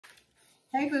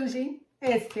Hey Bougie,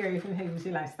 it's Terry from Hey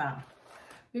Bougie Lifestyle.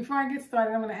 Before I get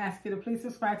started, I'm going to ask you to please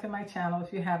subscribe to my channel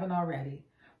if you haven't already.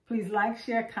 Please like,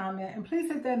 share, comment, and please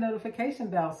hit that notification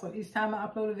bell so each time I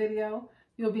upload a video,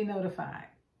 you'll be notified.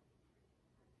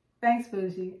 Thanks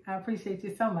Bougie, I appreciate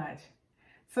you so much.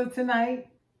 So tonight,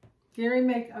 Gary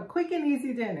make a quick and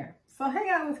easy dinner. So hang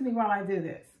out with me while I do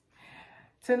this.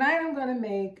 Tonight I'm going to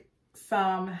make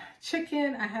some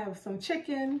chicken. I have some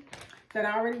chicken that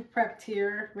I already prepped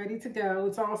here, ready to go.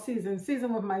 It's all seasoned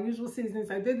with my usual seasonings.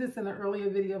 I did this in an earlier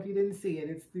video if you didn't see it.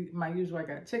 It's my usual. I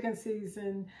got chicken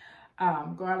season,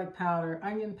 garlic powder,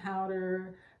 onion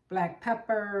powder, black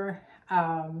pepper,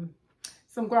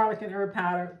 some garlic and herb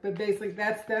powder. But basically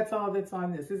that's all that's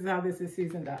on this. This is how this is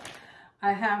seasoned up.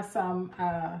 I have some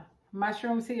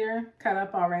mushrooms here cut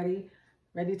up already,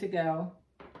 ready to go.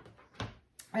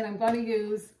 And I'm going to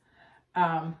use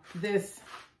this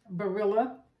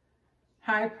Barilla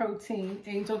high protein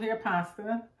angel hair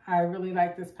pasta. I really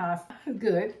like this pasta.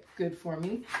 Good for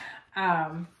me.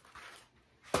 I'm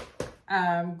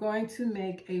going to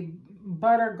make a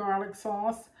butter garlic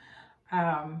sauce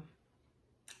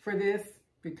for this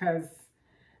because,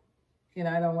 you know,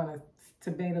 I don't want a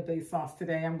tomato-based sauce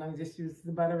today. I'm going to just use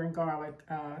the butter and garlic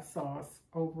sauce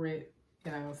over it,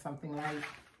 you know, something like,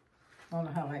 I don't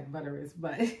know how light butter is,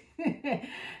 but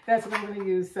that's what I'm going to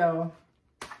use. So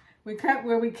we cut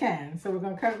where we can. So we're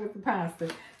going to cut with the pasta.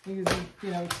 We're using,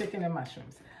 you know, chicken and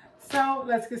mushrooms. So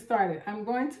let's get started. I'm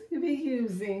going to be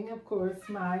using, of course,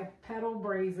 my pedal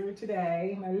braiser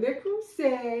today. My Le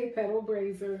Creuset pedal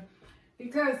braiser.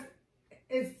 Because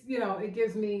it's, you know, it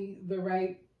gives me the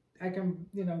right, I can,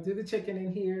 you know, do the chicken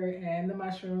in here and the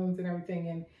mushrooms and everything.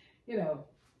 And, you know,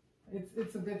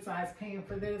 it's a good size pan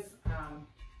for this.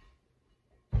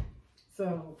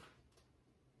 So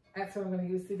that's what I'm going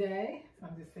to use today. So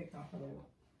I'm just taking off a little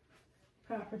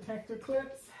pot protector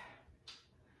clips.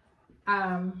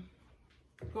 I'm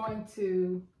going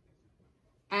to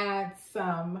add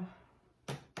some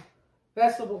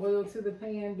vegetable oil to the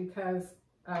pan because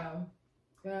I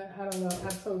don't know,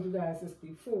 I've told you guys this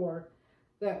before,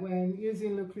 that when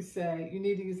using Le Creuset, you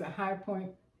need to use a high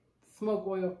point smoke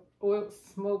oil.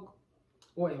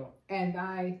 And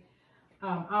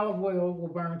olive oil will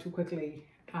burn too quickly.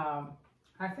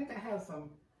 I think I have some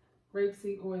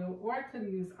grapeseed oil, or I could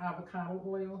use avocado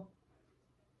oil.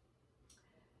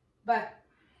 But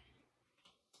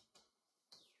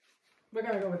we're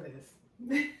gonna go with this.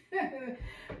 This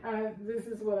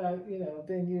is what I've, you know,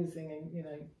 been using, and you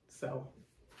know, so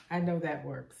I know that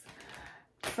works.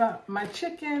 So my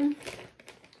chicken,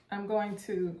 I'm going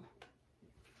to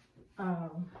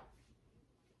some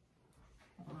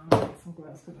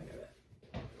gloves because I got it.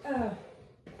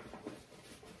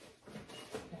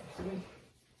 Actually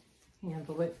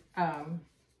handle it. I'm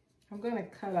going to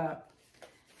cut up,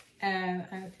 and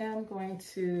I am going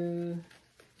to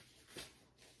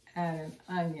add an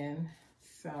onion.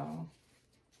 So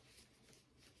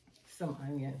some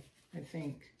onion, I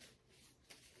think.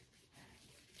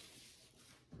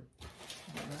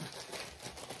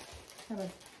 Kind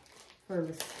of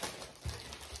first.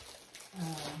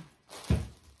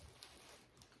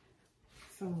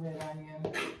 Some red onion.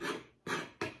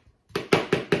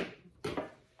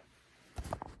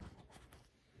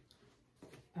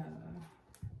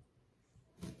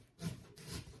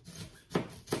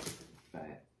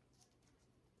 But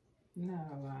not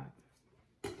a lot.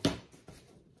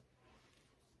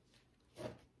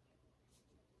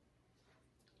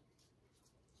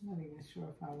 I'm not even sure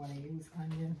if I want to use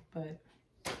onion, but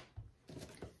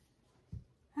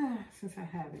since I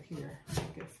have it here, I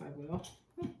guess I will.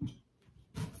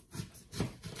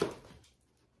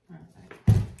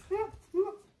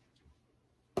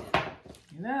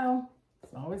 You know,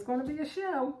 it's always going to be a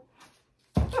show.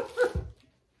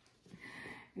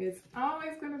 It's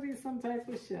always going to be some type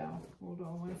of show. Hold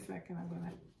on one second. I'm going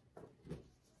to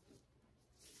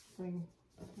bring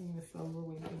this over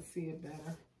where you can see it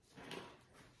better.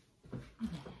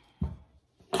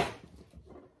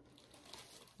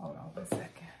 Hold on one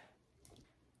second.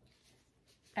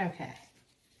 Okay.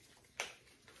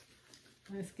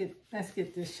 Let's get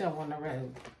this show on the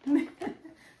road.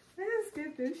 Let's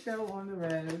get this show on the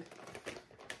road.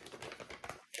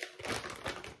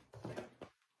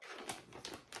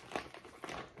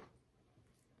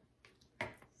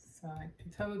 So I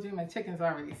told you my chicken's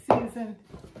already seasoned.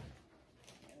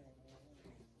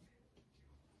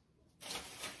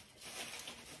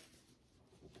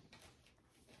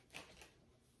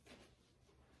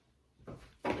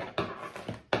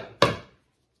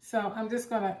 So I'm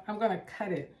gonna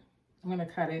cut it. I'm gonna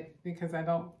cut it because I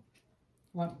don't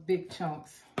want big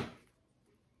chunks.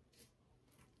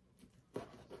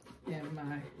 in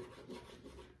my,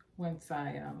 once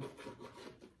I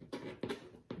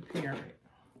prepare it.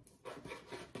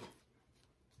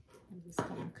 I'm just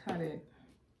going to cut it.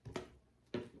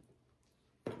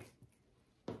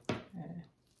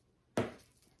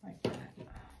 Like that.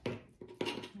 Okay.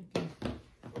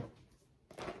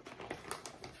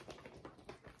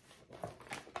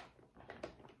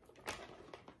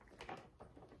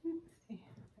 Let's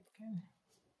see if I can.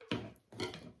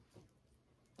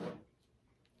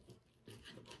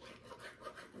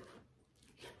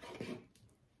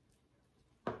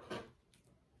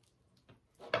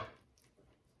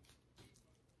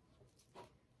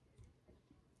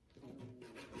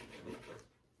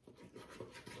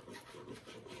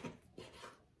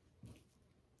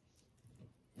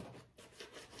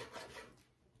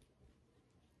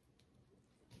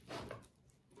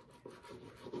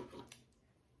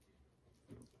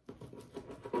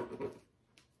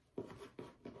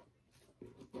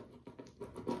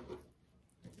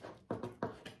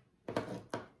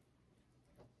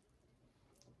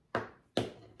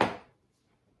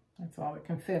 That's all it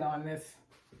can fit on this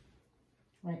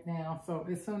right now. So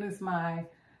as soon as my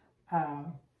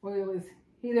oil is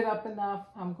heated up enough,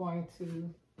 I'm going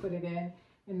to put it in.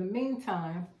 In the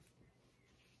meantime,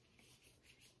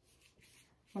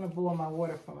 I'm going to boil my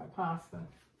water for my pasta.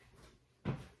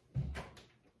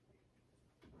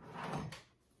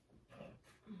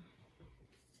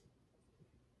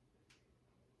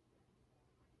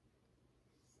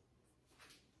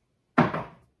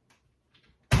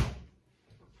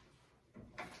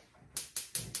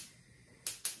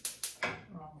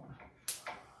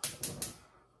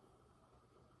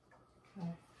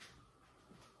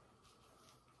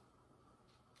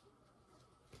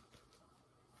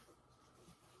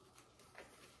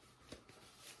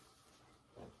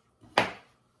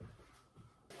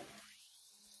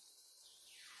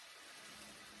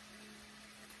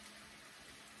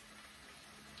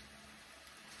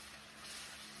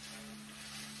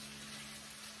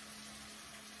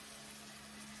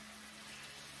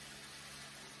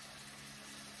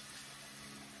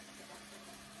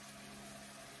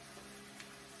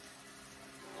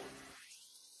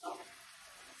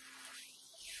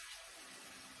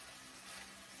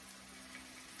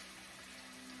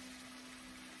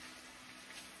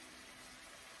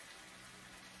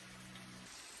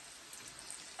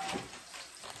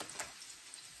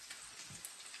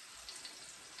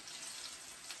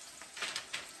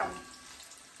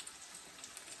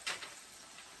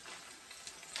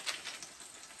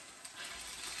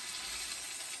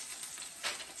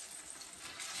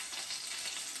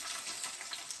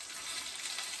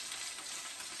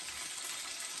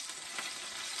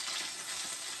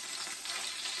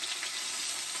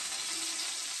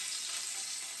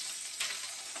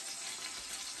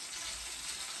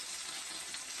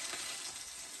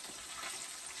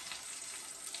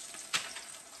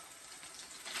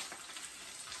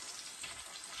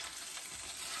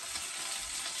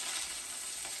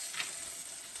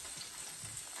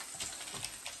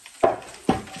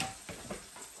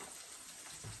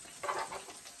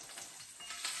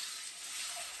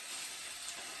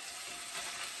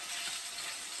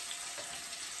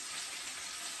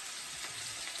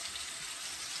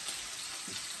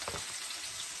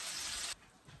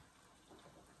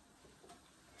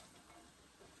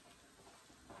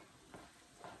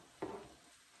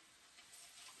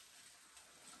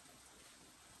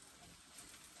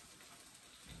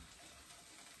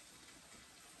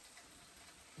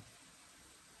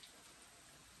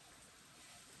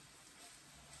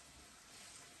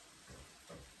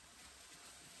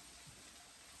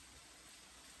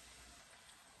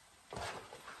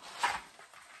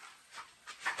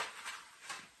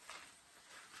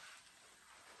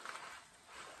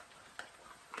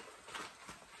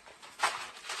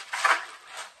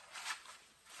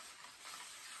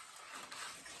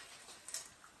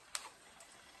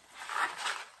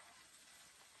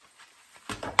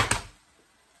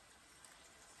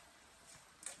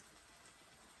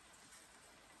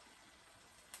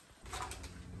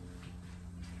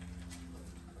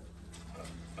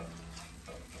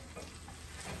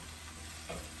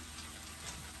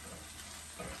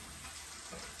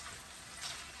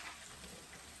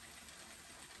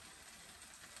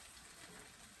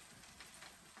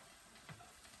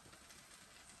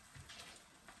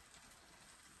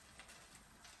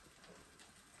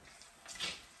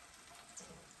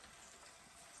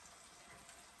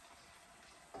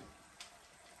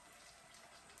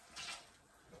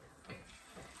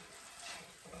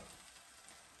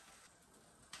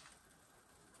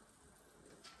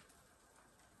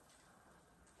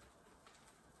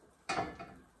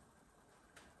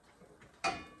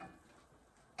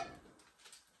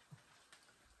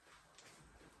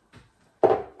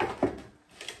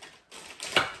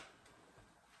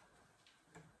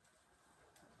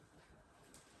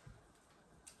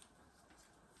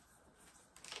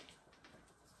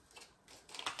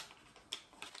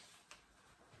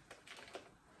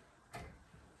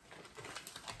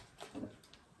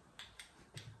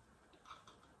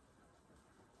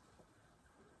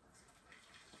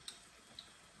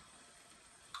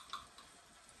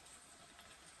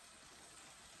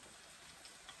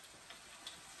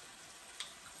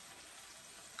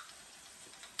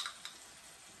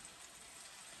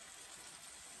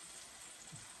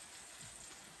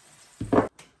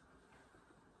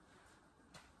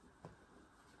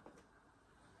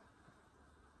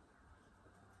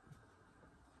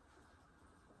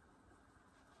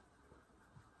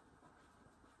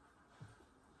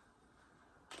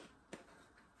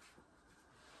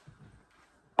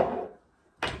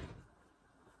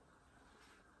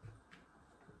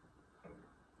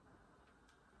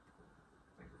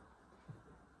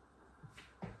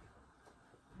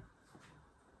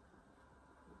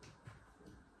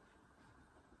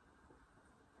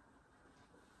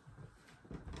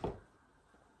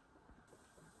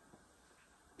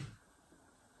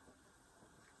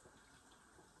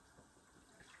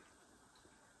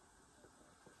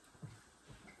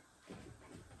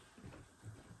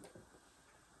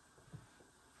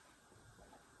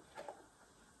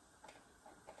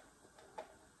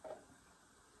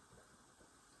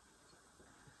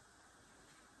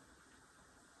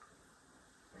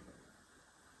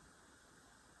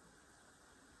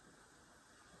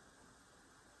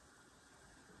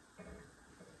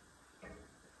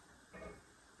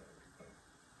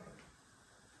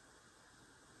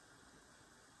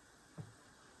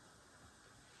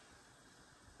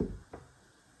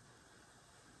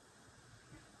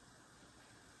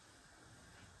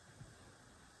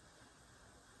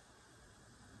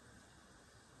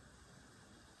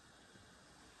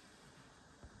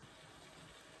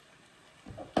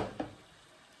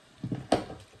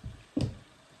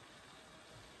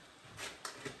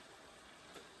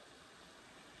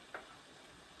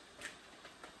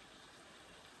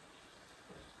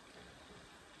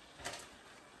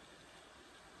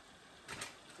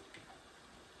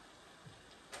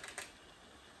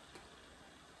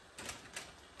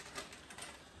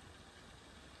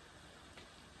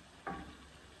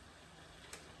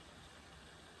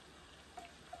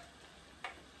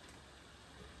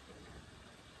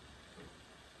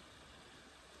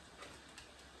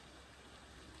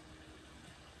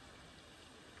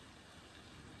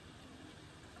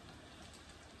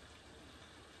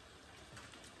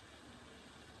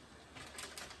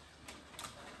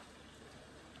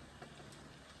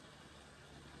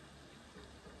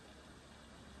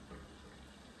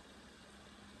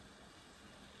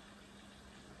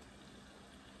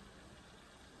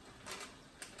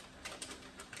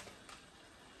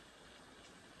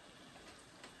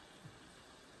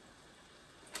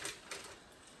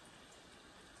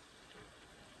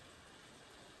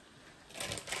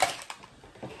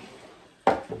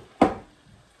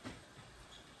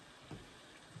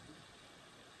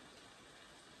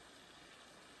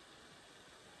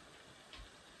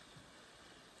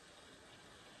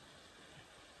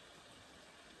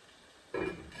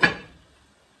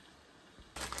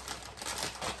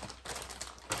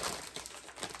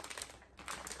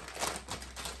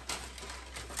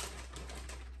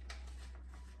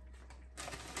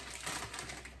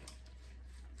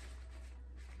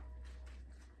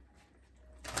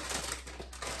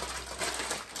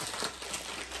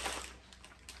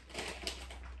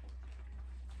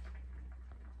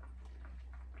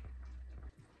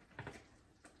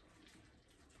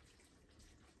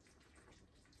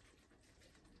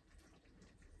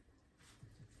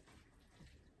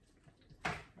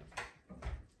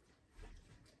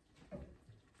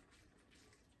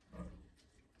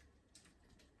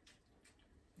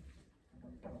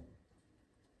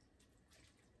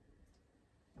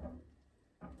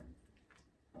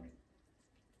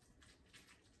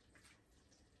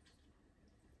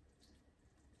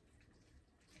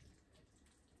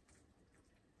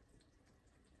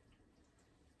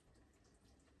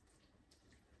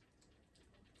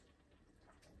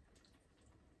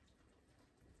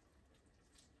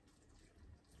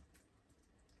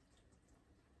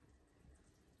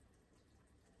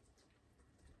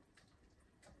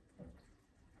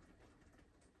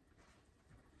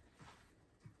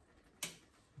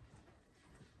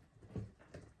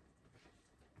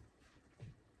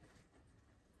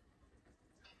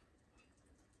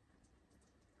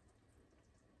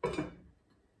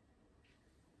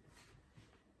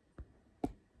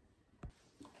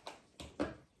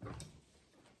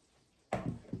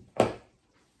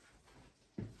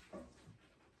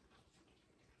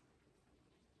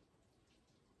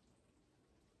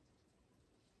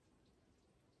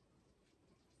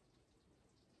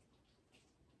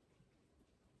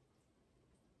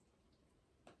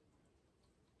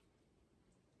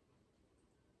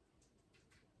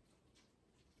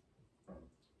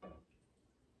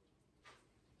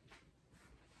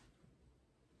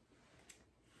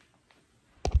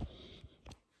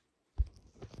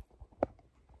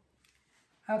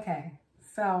 Okay,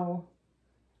 so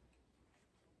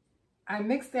I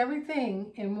mixed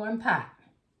everything in one pot.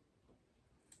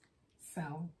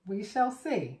 So we shall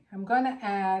see. I'm going to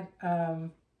add a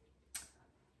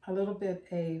little bit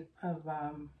of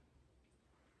parm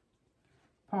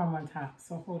on top.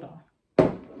 So hold on.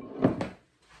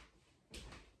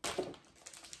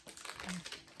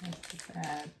 Let's just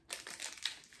add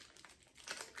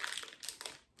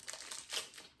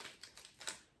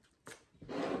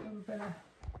a little bit of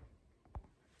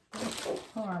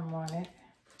parm on it.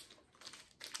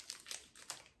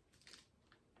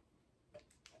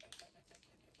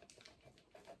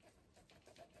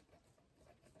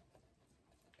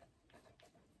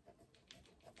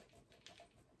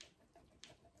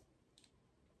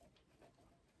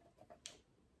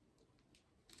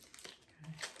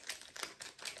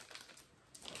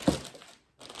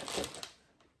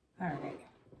 All right,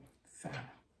 so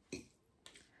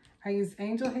I use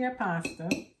angel hair pasta,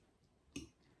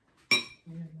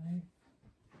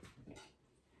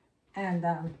 and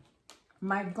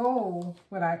my goal,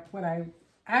 what I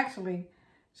actually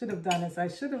should have done is I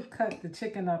should have cut the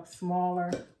chicken up smaller,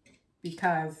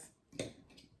 because,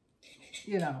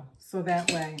 you know, so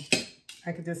that way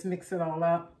I could just mix it all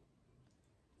up.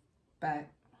 But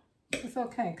it's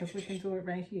okay, because we can do it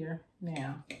right here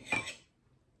now.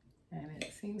 And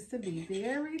it seems to be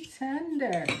very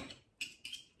tender.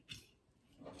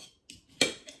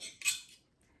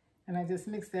 And I just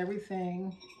mixed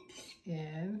everything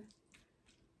in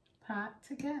pot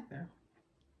together,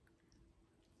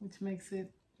 which makes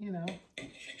it, you know,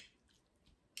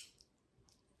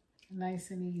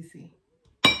 nice and easy.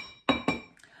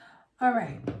 All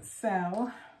right,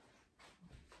 so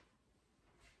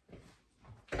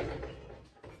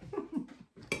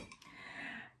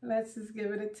let's just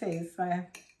give it a taste. I,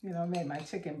 you know, made my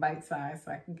chicken bite-sized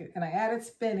so I can get, and I added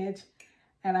spinach,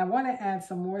 and I want to add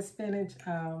some more spinach,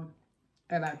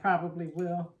 and I probably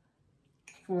will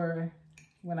for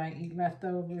when I eat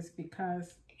leftovers,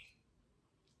 because,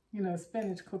 you know,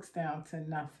 spinach cooks down to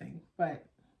nothing. But,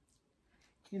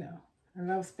 you know, I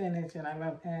love spinach and I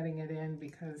love adding it in,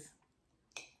 because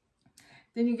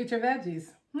then you get your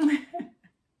veggies.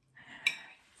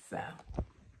 So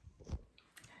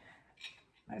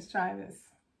let's try this.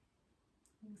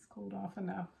 It's cooled off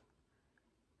enough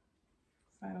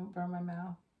so I don't burn my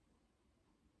mouth.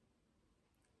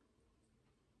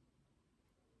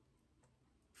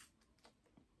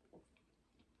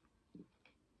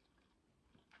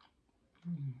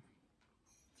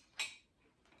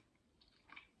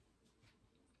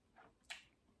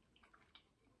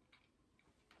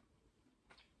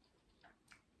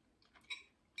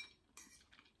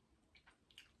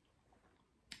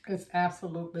 It's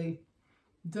absolutely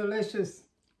delicious.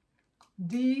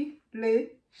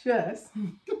 Delicious.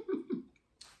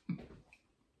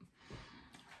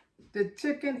 The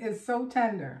chicken is so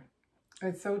tender.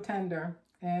 It's so tender.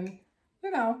 And,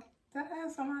 you know, that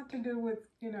has a lot to do with,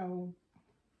 you know,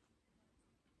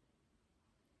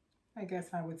 I guess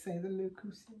I would say the Le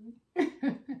Cuisine.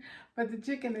 But the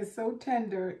chicken is so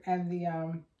tender, and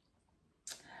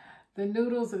the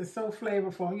noodles are so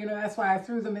flavorful. You know, that's why I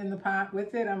threw them in the pot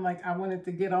with it. I'm like, I wanted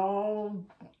to get all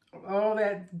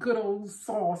that good old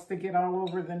sauce to get all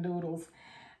over the noodles.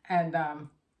 And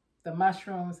the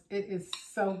mushrooms, it is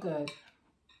so good.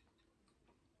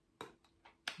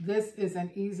 This is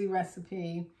an easy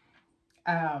recipe.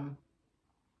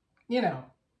 You know,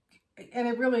 and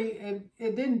it really,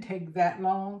 it didn't take that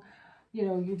long. You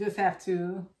know, you just have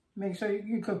to make sure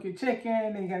you cook your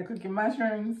chicken, and you got to cook your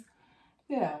mushrooms.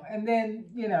 You know, and then,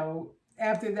 you know,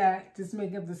 after that, just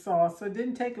make up the sauce. So it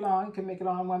didn't take long. You can make it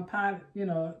all in one pot, you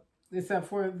know, except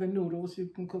for the noodles. You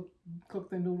can cook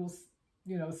the noodles,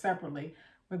 you know, separately.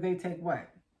 But they take, what,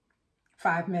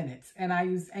 5 minutes. And I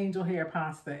use angel hair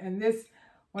pasta. And this,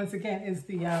 once again, is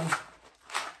the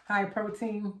high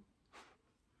protein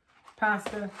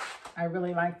pasta. I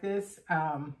really like this.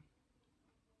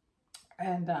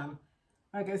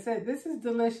 Like I said, this is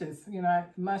delicious. You know,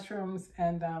 mushrooms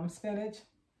and spinach.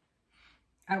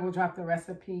 I will drop the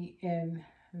recipe in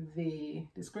the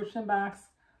description box.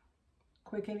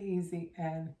 Quick and easy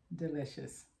and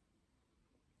delicious.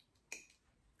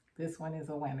 This one is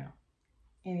a winner.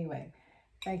 Anyway,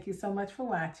 thank you so much for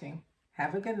watching.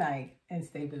 Have a good night and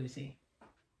stay bougie.